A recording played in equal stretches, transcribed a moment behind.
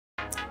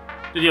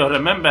Did you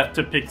remember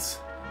to pick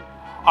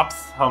up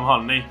some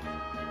honey?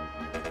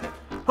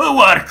 Who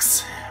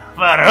works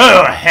for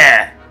who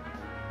here?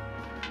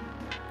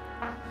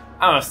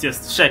 I was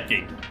just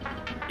checking.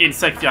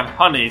 Insectian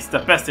honey is the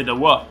best in the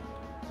world.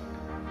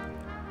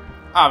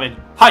 I mean,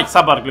 hi,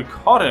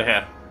 Cyborg-Lucario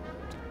here.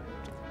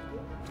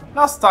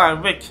 Last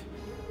time we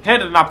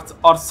kidnapped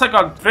our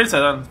second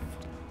princess and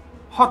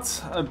hot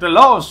the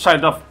love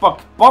child of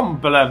Buck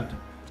Bumble and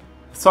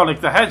Sonic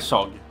the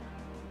Hedgehog.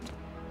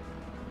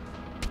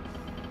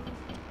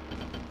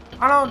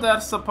 I know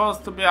there's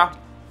supposed to be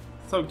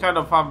some kind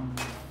of a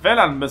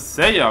villain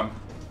museum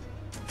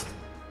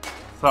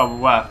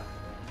somewhere,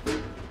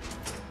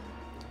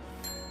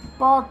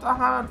 but I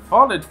haven't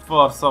found it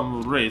for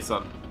some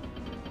reason.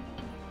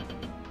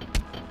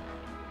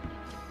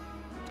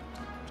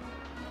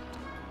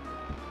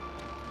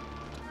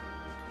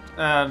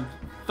 And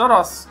don't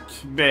ask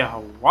me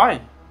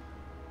why.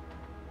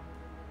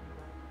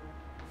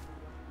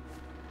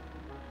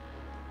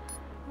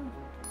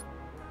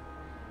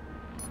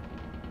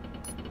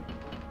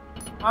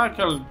 I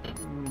can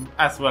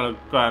as well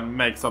go and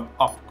make some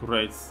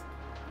upgrades.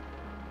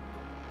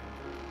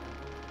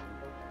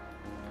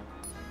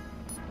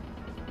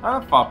 I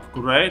have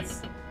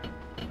upgrades.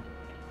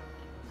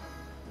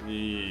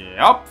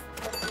 Yup.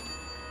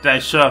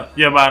 They sure,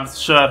 humans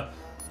sure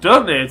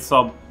do need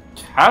some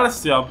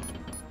calcium.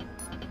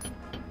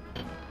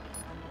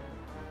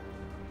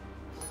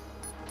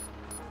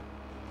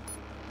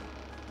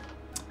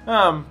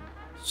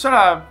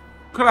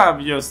 Could I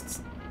have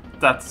used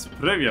that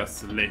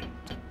previously?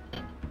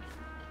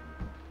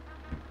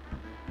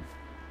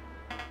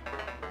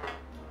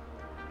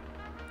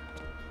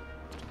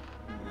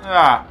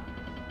 Yeah,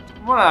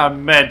 would have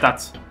made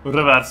that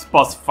reverse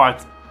boss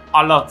fight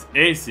a lot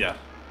easier.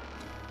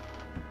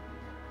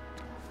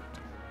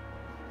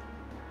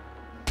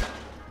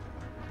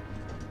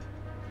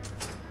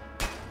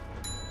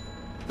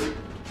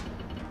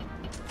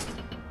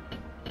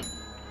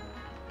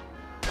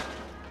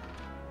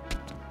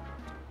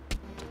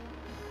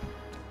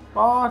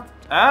 But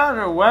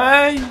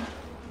anyway,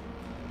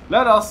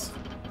 let us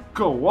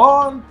go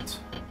on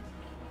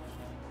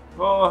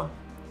for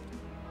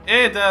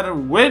either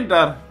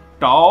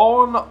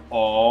Winterdown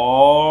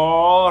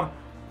or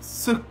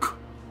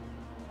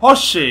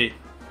Hoshi,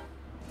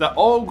 the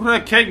Ogre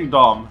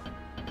Kingdom.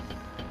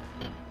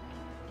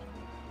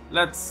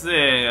 Let's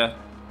see.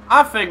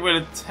 I think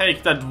we'll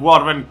take the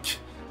dwarven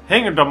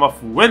kingdom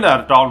of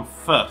Winterdown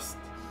first.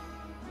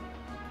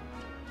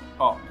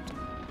 Oh.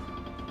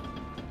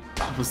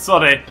 I'm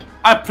sorry,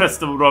 I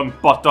pressed the wrong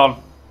button.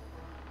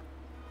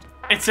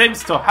 It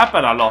seems to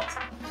happen a lot.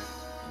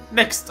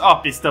 Next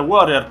up is the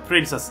warrior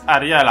princess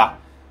Ariella.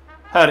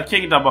 Her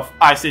kingdom of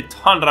icy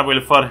tundra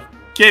will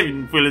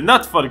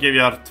not forgive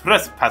your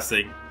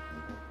trespassing.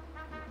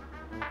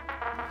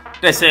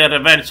 They say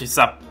revenge is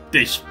a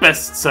dish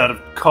best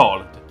served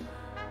cold.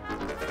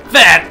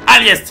 Then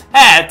I'll just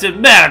have to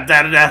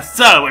murder the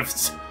soul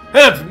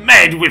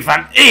made with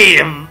an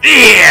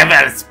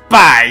evil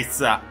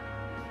spice.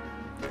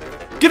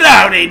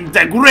 Grown in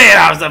the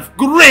greenhouse of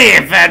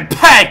grief and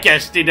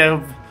packaged in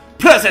a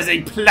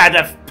processing plant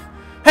of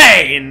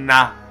pain.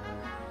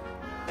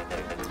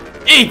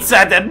 It's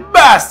the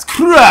most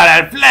cruel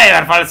and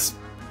flavorful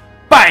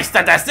spice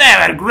that has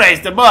ever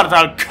graced the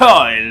mortal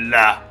coil.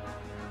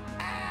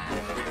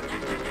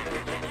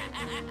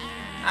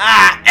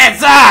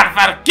 It's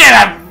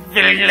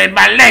unforgivably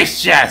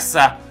malicious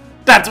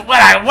that when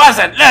I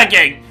wasn't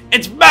looking,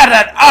 it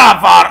murdered all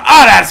of our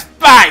other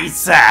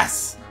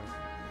spices.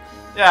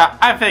 Yeah,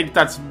 I think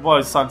that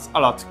voice sounds a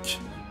lot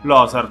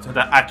closer to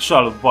the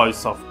actual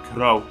voice of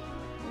Crow.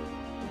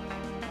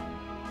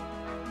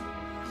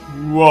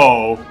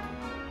 Whoa.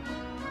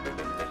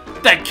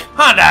 The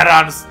color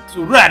runs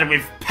red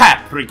with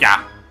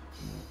paprika.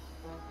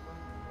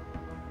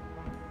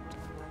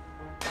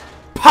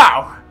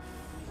 Pow!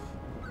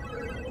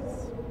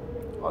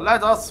 Well,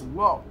 let us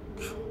walk.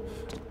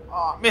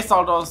 Miss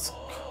all those.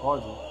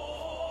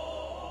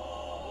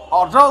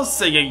 Are those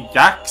singing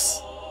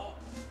jacks?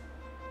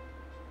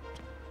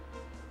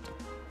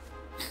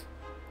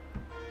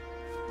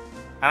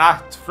 And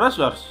a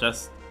treasure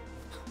chest.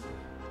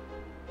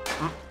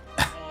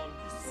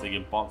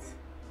 Singing boss.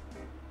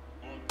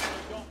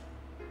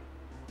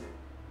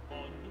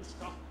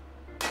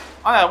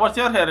 Oh yeah, what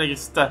you're hearing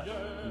is the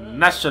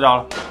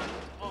national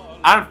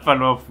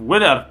anthem of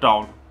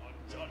Winterdown.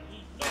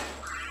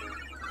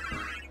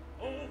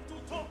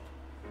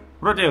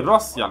 Pretty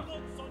Russian.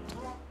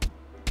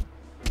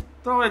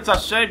 Though it's a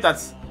shame that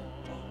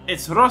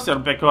it's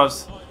Russian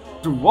because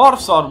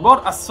dwarves are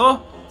more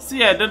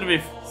associated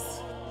with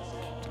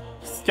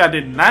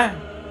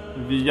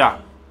Scandinavia,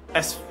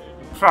 as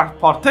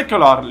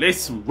particularly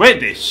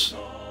Swedish.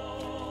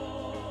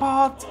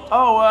 But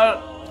oh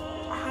well,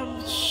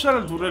 I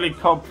shouldn't really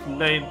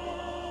complain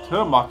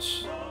too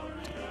much.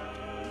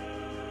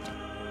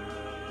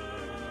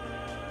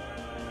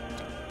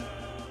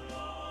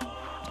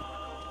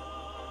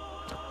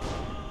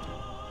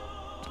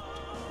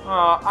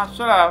 I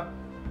should have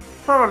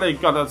probably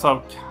gotten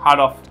some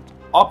kind of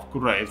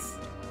upgrades.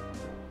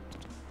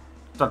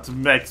 That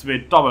makes me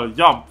double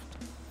jump.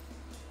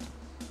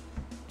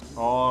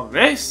 Or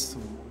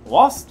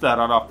was there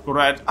an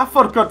upgrade? I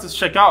forgot to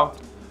check out.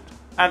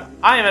 And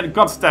I even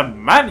got the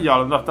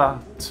manual not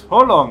too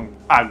long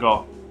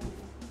ago.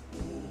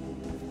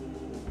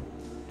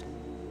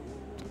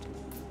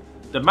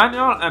 The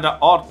manual and the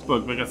art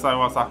book, because I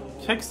was a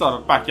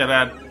Kickstarter backer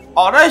then.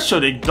 Are they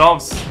shooting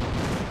doves?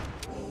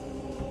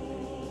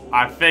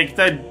 I think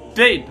they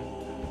did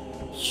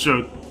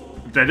shoot.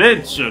 They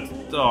did shoot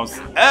doves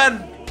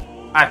and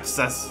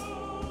access.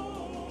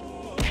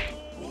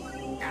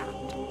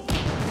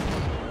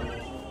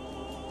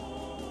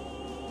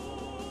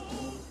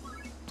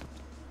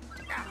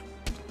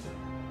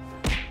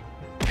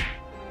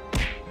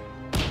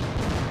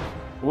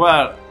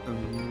 Well,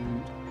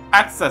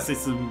 access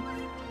is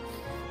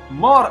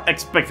more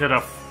expected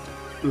of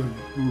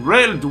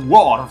real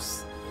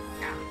dwarves.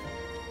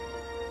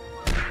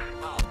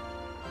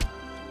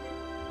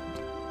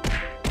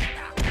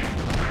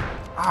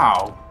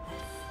 Ow.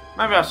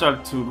 Maybe I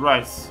shall to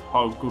raise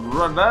how good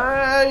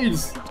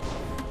grenades.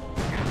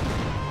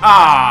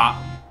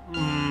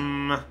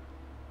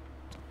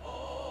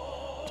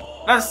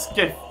 Let's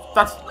give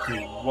that to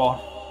one.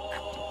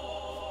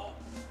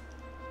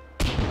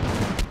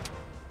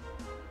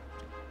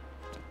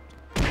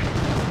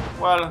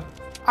 Well,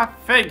 I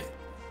think...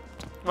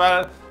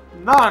 Well,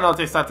 now I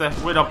notice that the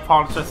widow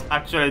punches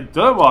actually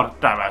do more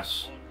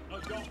damage.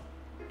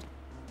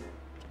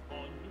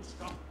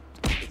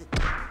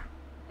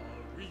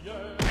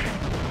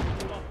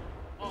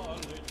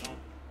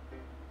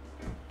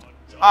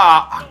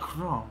 Ah, a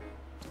crown.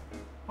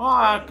 Oh,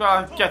 I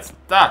gotta get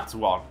that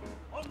one.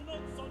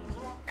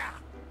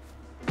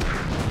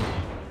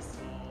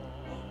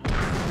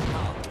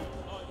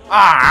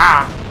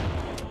 Ah!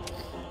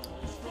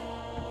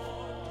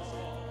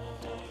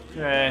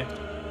 Okay,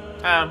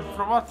 and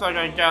from what I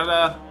can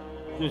gather,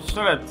 you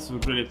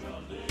shouldn't really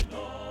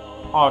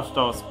arch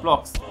those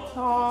blocks.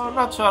 Oh,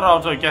 not sure how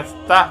to get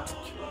that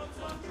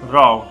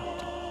wrong.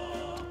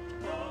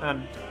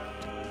 And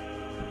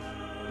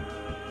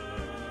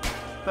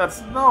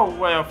there's no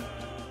way of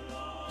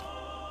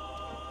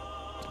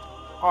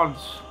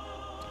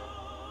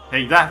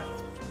arching that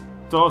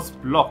those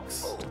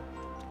blocks.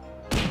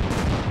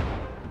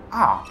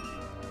 Ah,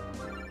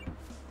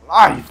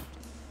 life.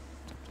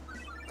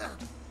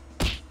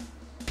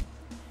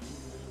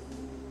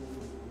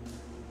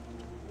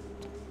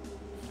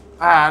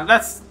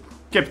 Let's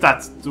keep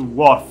that to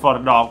war for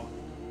now.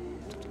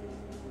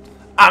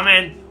 I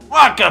mean,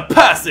 what could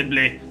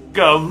possibly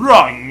go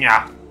wrong?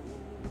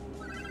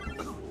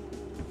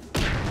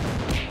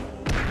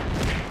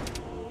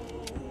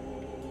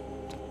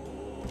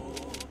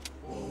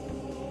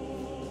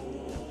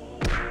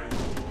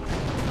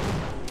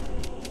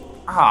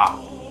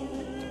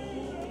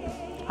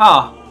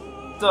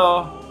 So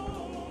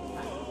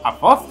I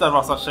thought there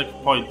was a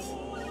checkpoint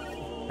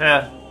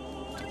here.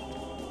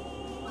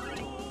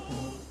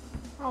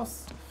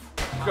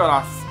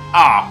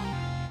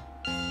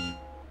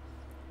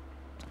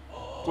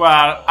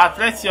 Well, at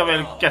least you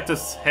will get to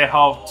see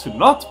how to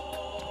not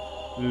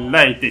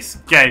play this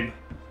game.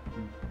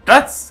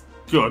 That's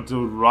good,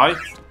 right?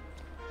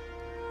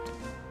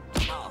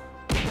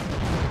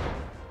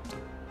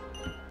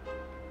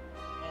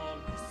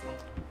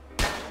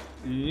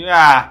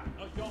 Yeah,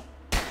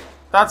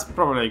 that's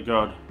probably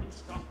good.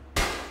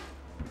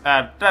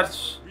 And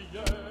that's...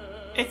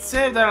 It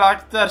seemed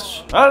like there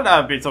should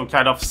have been some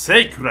kind of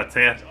secret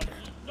here,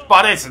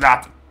 but it's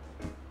not.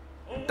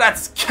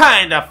 That's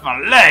kind of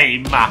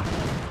lame,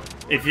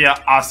 if you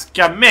ask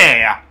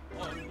me.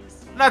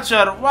 Not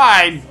sure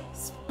why I'm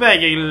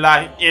speaking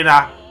like in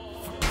a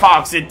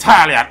Fox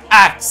Italian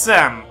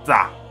accent,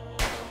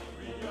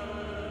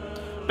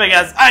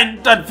 because I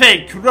don't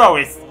think Crow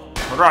is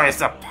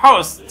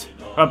supposed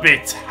to be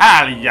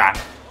Italian.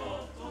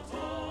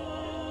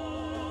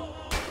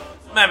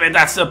 Maybe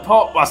that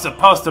was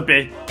supposed to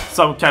be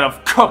some kind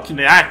of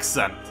Cockney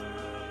accent.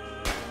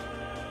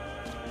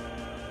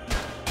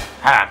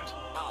 And,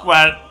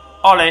 well,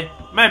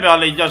 maybe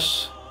only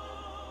Josh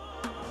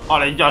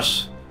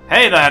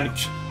Hayden,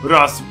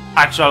 Crow's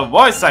actual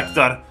voice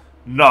actor,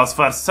 knows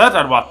for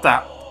certain what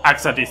that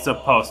accent is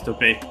supposed to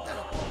be.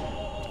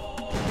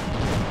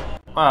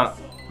 Well,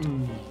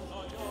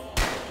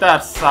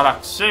 that's an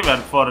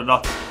achievement for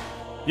not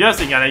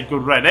using any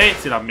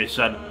grenades in a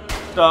mission,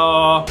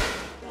 though.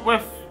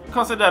 With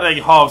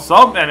considering how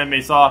some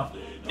enemies are,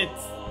 it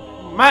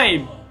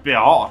may be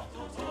hard.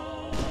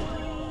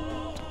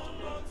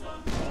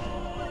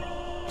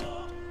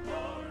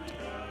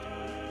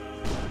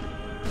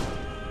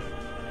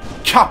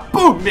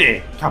 Kaboom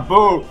me!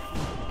 Kaboom!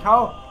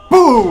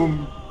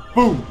 Kaboom!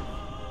 Boom!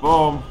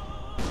 Boom!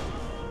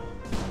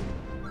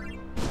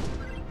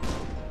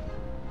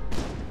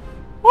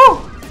 Woo!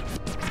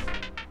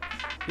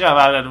 Yeah,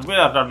 well, then we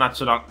have the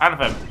national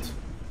anthem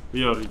to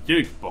your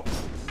jukebox.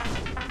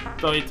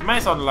 Though it may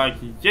sound like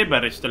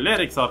gibberish, the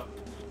lyrics of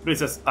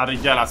Princess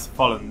Ariela's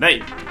fallen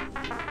name.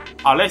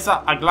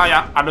 Alisa,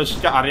 Aglaya,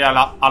 Anushka,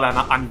 Ariella,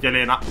 Alena,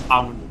 Angelina,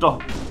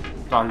 Aundo.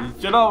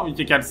 You know,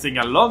 you can sing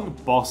along,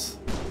 boss.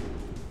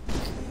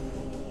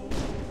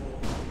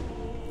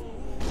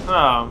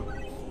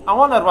 I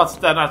wonder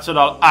what the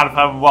national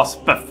anthem was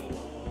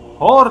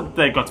before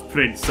they got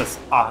Princess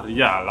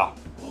Ariella.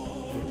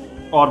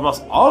 Or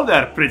was all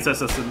their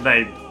princesses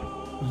named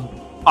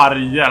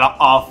Ariella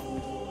of...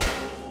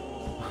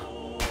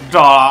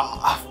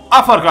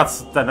 I forgot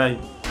the name.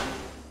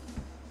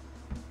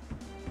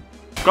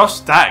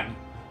 Gosh dang.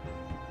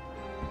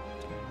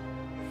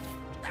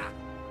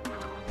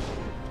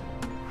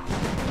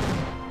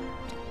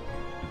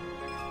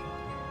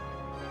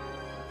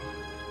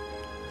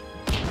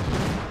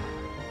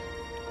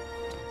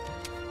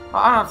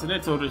 I don't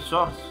need to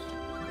resource.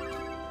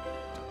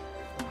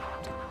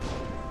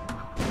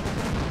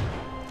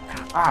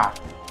 Ah,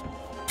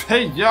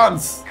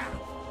 pigeons!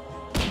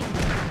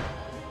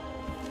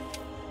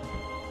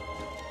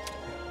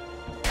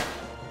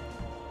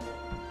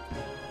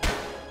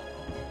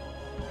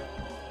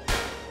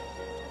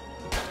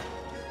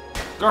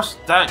 Gosh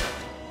dang!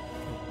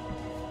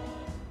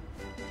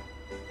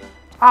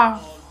 I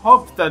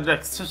hope the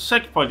next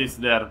checkpoint is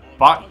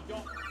nearby.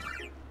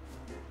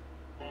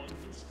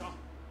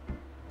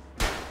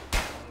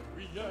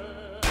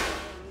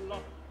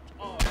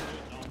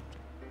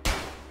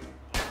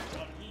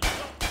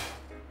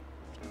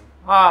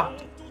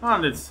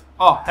 And it's...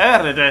 Oh,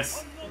 here it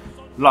is.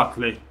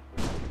 Luckily.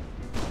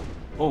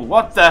 Oh,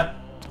 what the...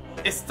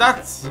 Is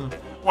that...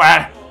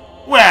 Well,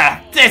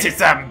 this is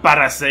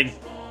embarrassing.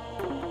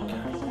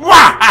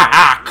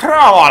 Wahaha!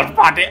 Crow, old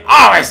buddy,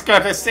 always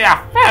good to see a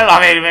fellow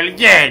evil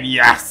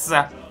genius.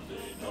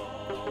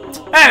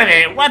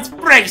 Anyway, what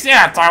brings you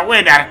to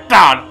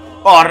Winterdown?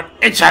 Or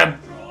it shall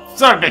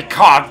soon be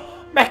called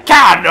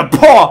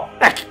Mechanopolis.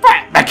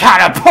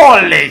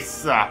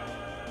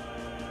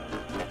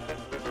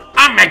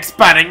 I'm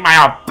expanding my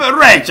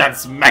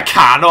operations,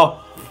 Mechano!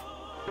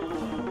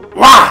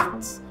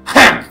 What?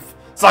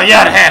 So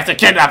you're here to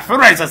kidnap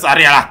Princess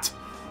Ariella?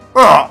 Who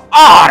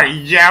are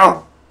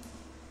you?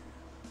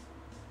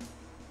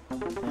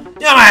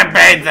 You might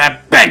be the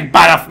big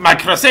bad of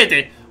Macro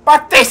City,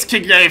 but this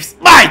king leaves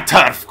my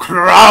turf,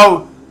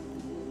 Crow!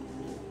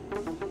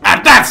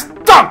 And that's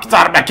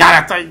Doctor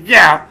Mechano to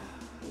you!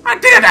 I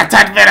didn't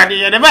attend Winterdown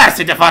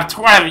University for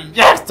 12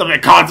 years to be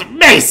called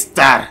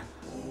Mister!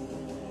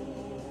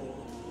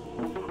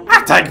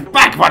 I take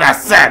back what I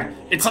said.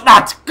 It's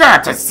not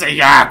good to see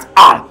you at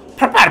all.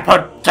 Prepare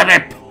to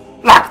be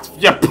locked,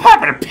 you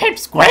purple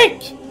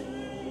pipsqueak.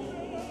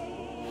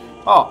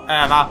 Oh,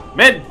 and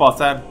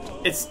mid-bossen.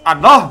 It's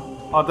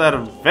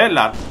another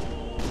villain.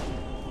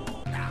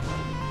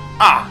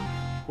 Ah,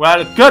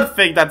 well, good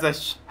thing that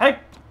there's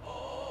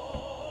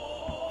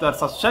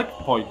a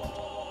checkpoint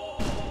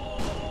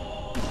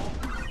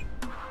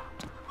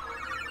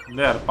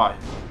nearby.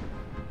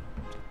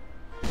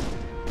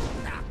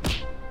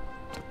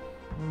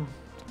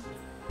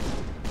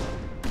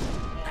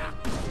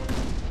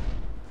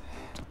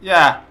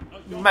 Yeah,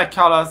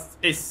 Mechano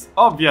is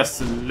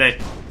obviously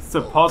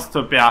supposed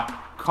to be a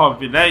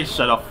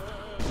combination of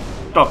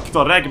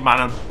Doctor Eggman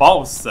and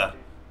Bowser.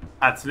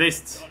 At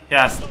least he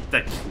has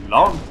the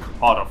clone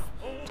part of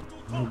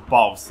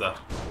Bowser.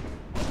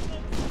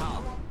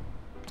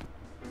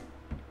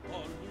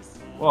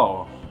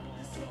 Whoa.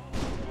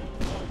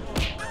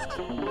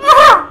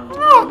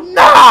 Oh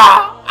no!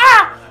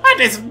 And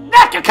this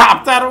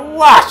mechacopter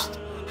washed!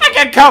 I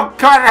can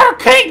conquer a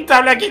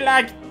kingdom looking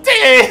like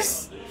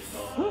this!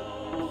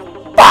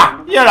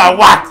 Bah! You know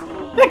what?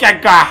 You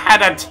can go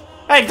ahead and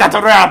take that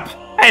rope,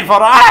 and for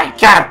all I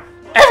care,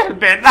 it'll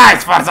be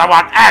nice for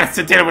someone else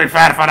to deal with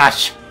her for a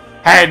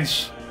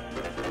change.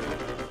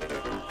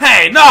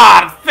 Hey, no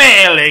hard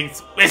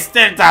feelings! We're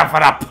still down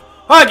for a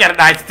poker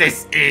night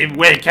this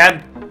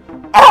weekend.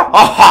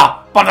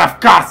 Oh, but of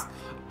course,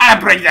 I'll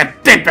bring the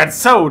dip and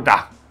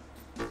soda.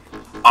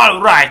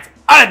 Alright,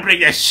 I'll bring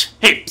the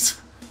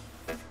ships.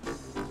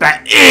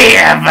 The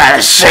evil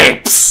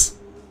ships!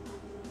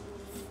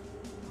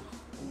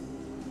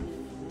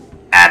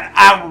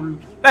 And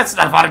let's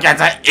not forget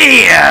the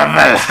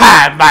evil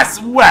ham as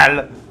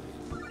well.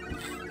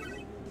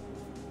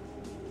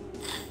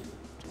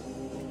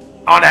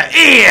 On the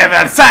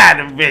evil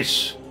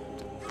sandwich.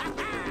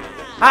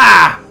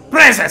 Ah,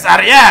 Princess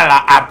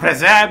Ariella, I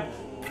presume.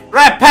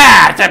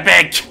 Prepare to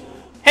be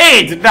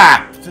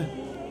kidnapped.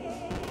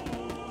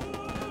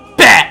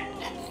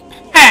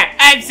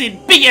 I've seen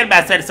bigger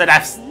muscles than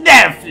a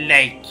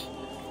snowflake.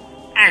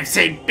 I've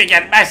seen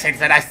bigger muscles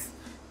than a...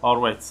 Oh,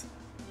 wait.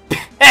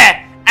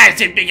 I've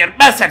seen bigger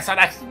muscles than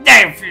a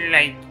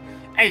snowflake.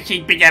 I've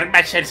seen bigger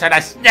muscles than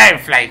a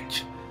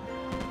snowflake.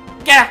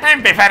 Get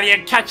him before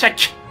you catch a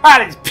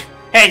college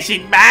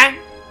patient, man.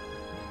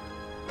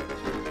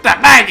 The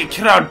mighty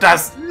crow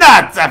does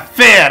not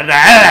fear the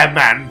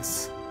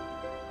elements.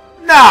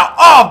 Now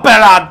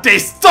open up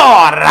this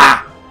door.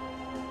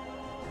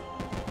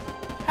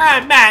 Oh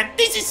man,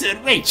 this is so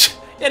rich.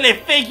 You really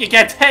think you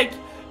can take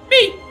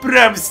me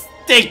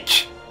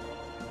broomstick?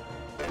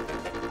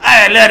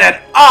 I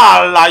eluded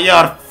all of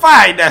your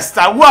finest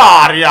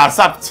warriors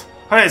up to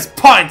this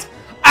point.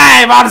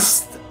 I'm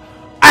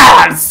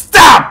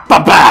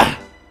unstoppable!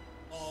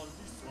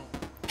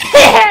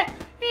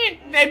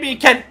 Maybe you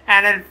can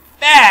handle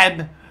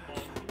them,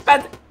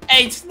 but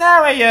ain't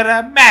no way you're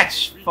a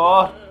match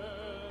for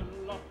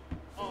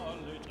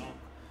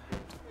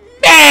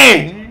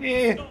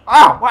me!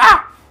 Oh,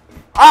 wow!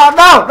 Oh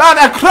no, no,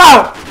 the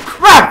crow!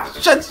 Crap!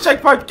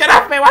 Checkpoint, get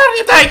off me! What are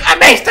you doing? I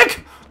missed the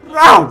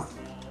crow!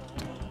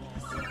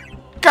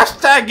 Gosh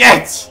dang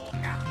it!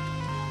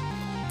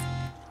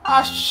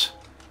 Oh,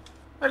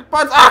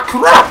 checkpoint, oh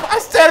crap! I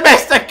still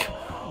missed the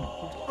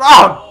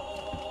crow!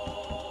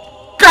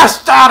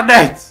 Gosh darn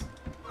it!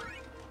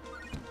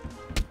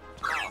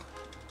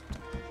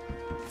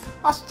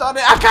 Oh,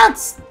 sorry, I can't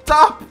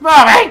stop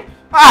moving!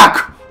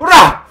 Ah,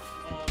 crap!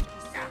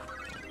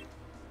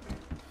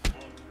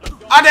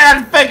 I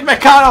didn't think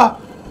Mikala!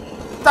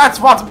 That's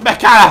what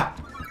Mikala!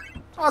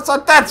 Also,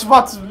 that's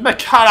what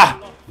Mikala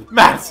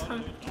meant!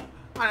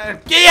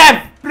 Give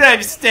him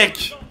brave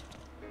stick!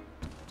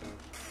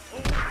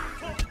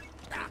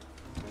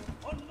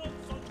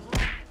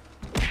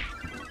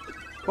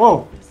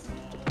 Oh!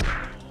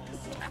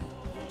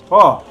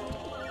 Oh!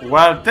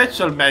 Well, that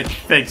shall make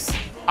things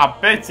a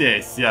bit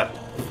easier.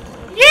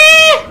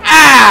 Yeah!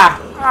 Ah!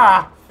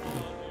 Ah!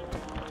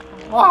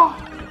 Oh!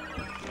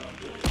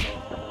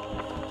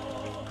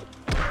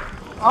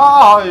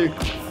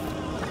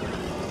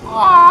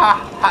 Oh!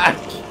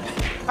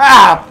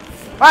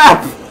 Ah!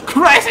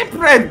 Crazy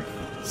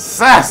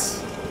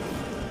princess!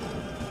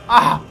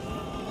 Ah!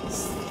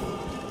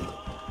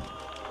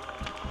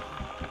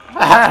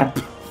 Help!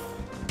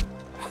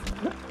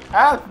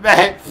 Help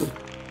me!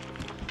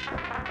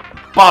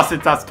 Boss,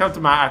 it has come to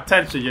my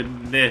attention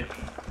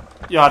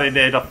you're in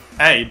need of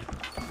aid.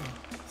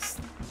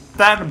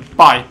 Stand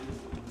by.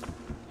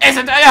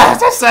 Isn't it hard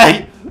to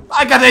say?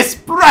 I got this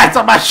spread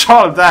on my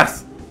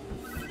shoulders.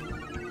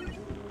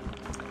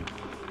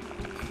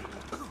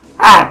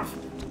 Help!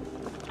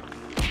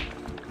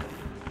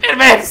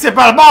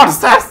 Invincible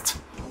monsters!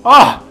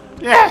 Oh,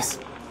 yes!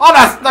 Oh,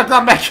 that's not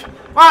gonna make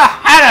well,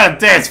 handle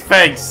these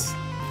things!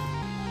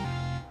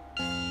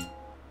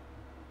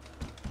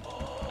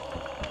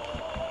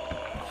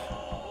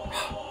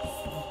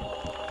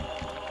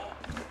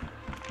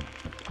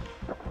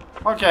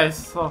 Okay,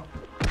 so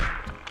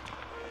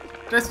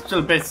this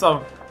should be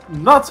so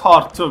not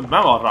hard to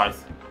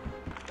memorize.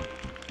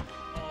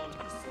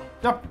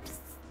 Yup.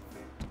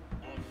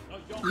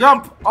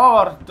 Jump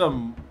over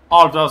them,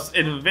 all those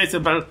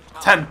invisible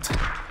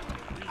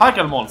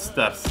tentacle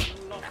monsters.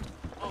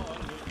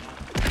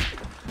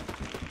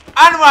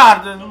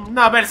 Onward,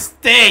 noble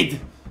steed!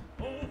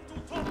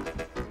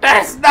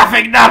 There's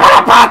nothing noble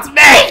about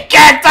me!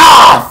 Get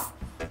off!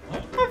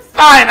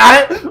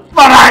 Finally,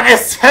 Moran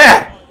is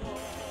here!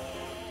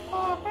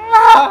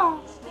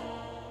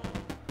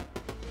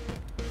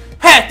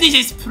 Hey, this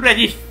is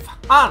pretty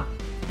fun!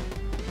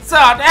 So,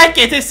 I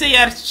get to see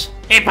your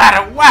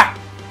shipper what?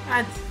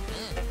 And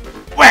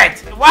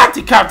wait, want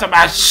to come to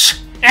my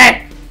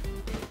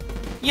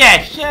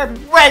yeah, sure,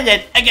 well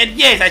then, I can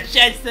use a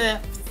chance of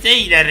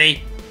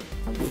scenery.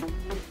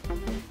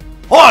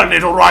 Hold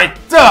it right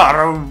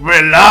there,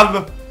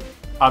 villain!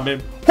 Hold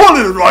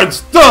it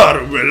right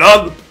there,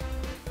 villain!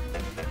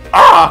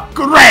 Ah,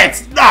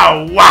 great,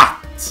 now what?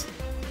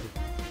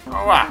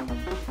 What?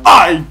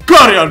 I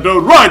got you the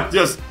right,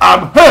 yes,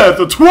 I'm here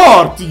to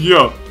thwart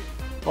you!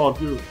 Oh,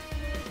 you.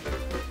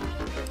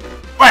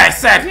 Wait,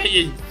 said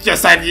you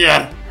just said you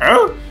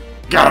who?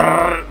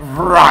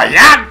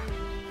 Ryan?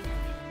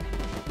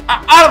 I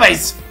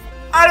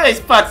always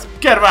thought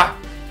Gerwa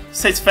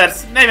his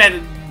first name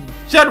and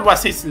John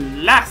was his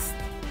last.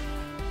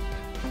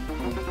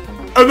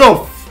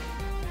 Enough!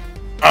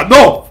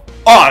 Enough!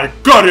 I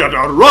got you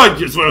the right,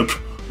 yes, will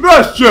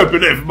crush you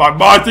beneath my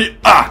mighty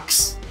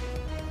axe!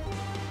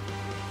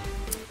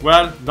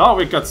 Well, now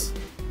we got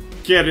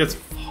Curious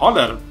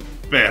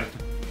Beard.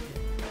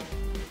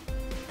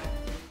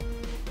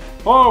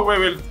 Oh, we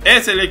will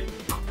easily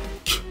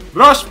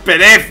rush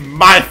beneath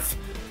my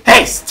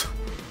haste!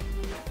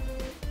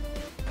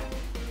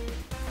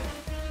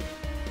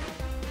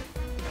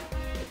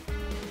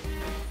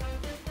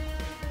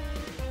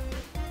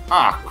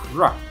 Ah,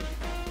 crap.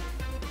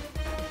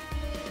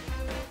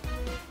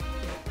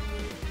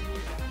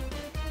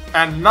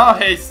 And now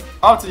he's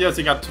out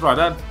using a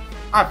trident.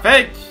 I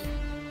think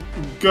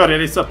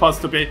Gurion is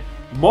supposed to be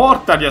more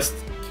than just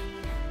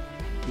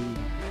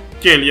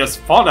Gilius'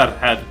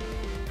 fatherhead.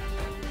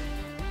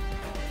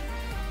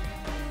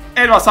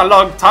 It was a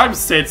long time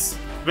since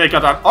we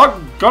got an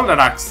Golden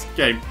Axe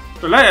game.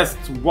 The last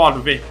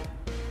one we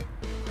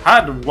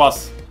had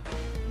was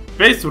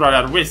Beast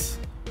Rider, which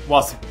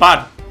was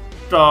bad,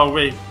 though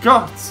we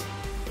got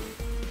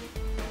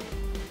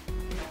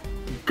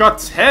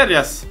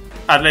Nefarious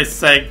at least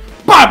saying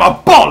 "Buy my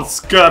balls,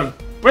 girl!"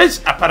 which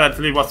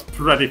apparently was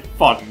pretty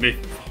funny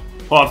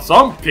for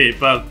some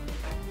people.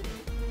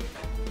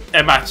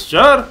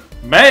 Immature?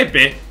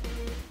 Maybe.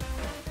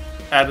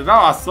 And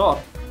now I saw.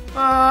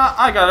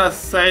 I gotta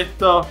say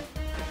though,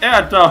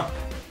 And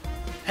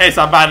he's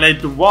a manly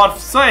dwarf,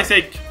 so I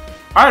think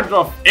kind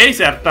of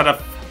easier than the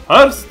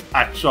first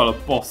actual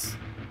boss.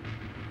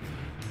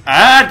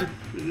 And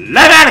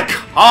level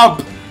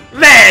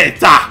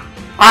complete!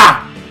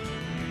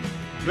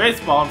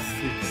 Respawn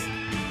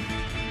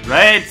 6.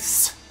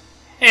 Rates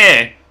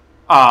here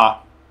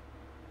are.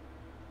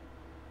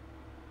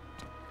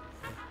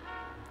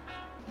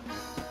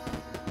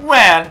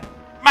 Well,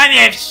 my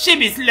new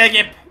ship is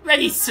looking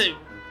pretty soon.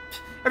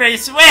 Pretty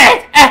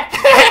sweet!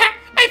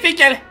 I think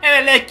I'll have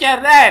a look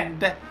around.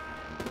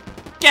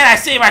 Can I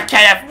see what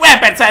kind of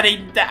weapons are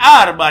in the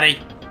armory?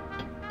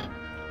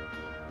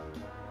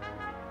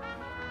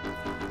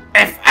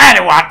 If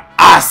anyone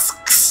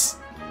asks!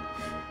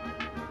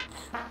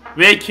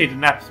 We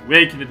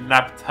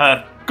kidnapped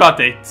her. Got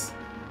it.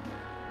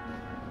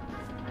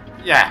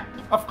 Yeah,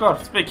 of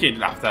course, we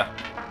kidnapped her.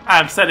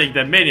 I'm sending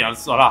the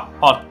minions on a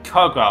hot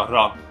cocoa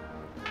run.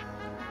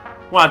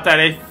 Want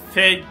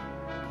anything?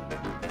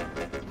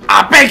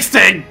 A big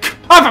stink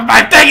of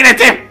my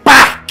dignity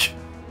back!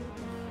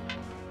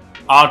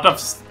 Out of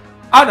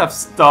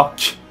stock.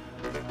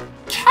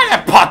 Can I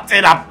put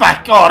in a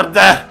back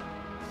order?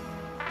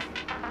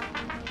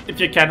 If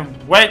you can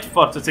wait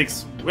 4 to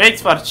 6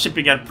 weeks for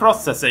shipping and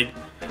processing.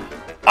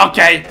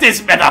 Okay,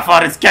 this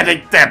metaphor is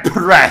getting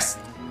depressed.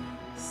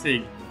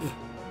 See.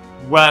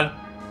 Well.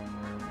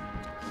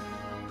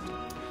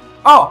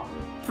 Oh,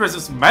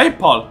 Princess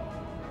Maple.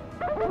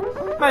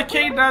 My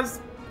kingdom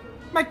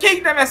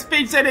has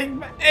been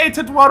sending aid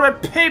to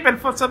dwarven people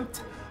for some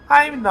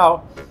time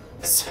now.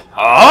 So,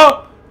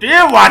 do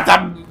you want a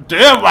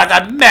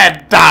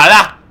medal?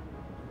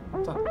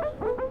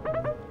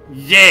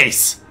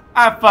 Yes,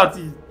 I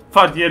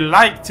thought you'd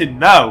like to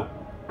know.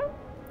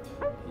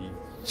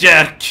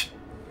 Jerk.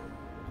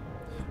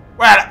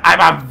 Well, I'm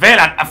a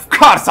villain, of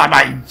course I'm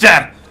a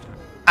jerk.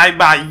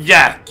 I'm a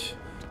jerk.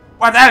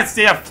 What else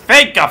do you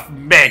think of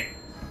me?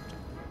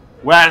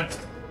 Well,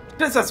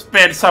 this has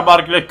been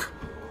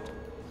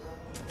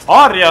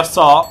Cyborg-Lucario.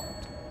 So,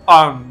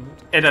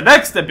 in the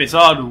next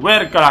episode,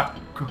 we're gonna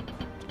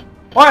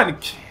when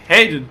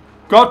Caden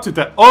go to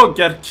the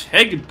Ogre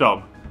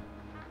Kingdom.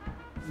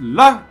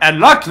 And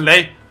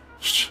luckily,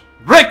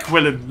 Rick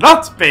will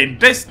not be in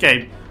this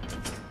game.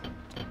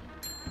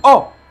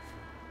 Oh!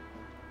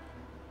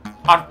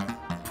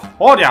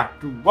 Arporia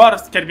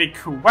dwarves can be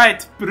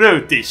quite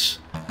brutish.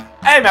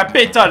 I'm a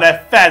bit on the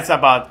fence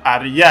about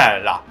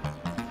Ariella.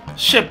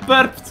 She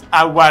burped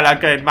a while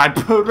ago in my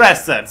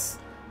presence.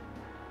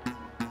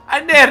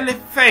 I nearly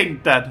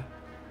fainted.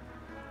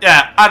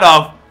 Yeah, I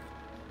know.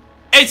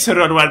 It's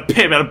rude when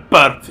people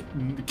burp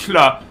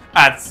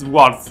at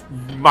once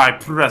my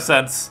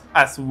presence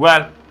as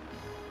well.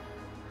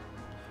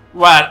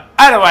 Well,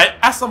 anyway,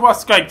 as I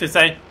was going to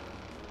say,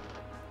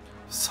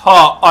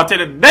 so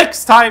until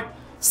next time,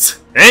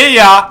 see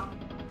ya!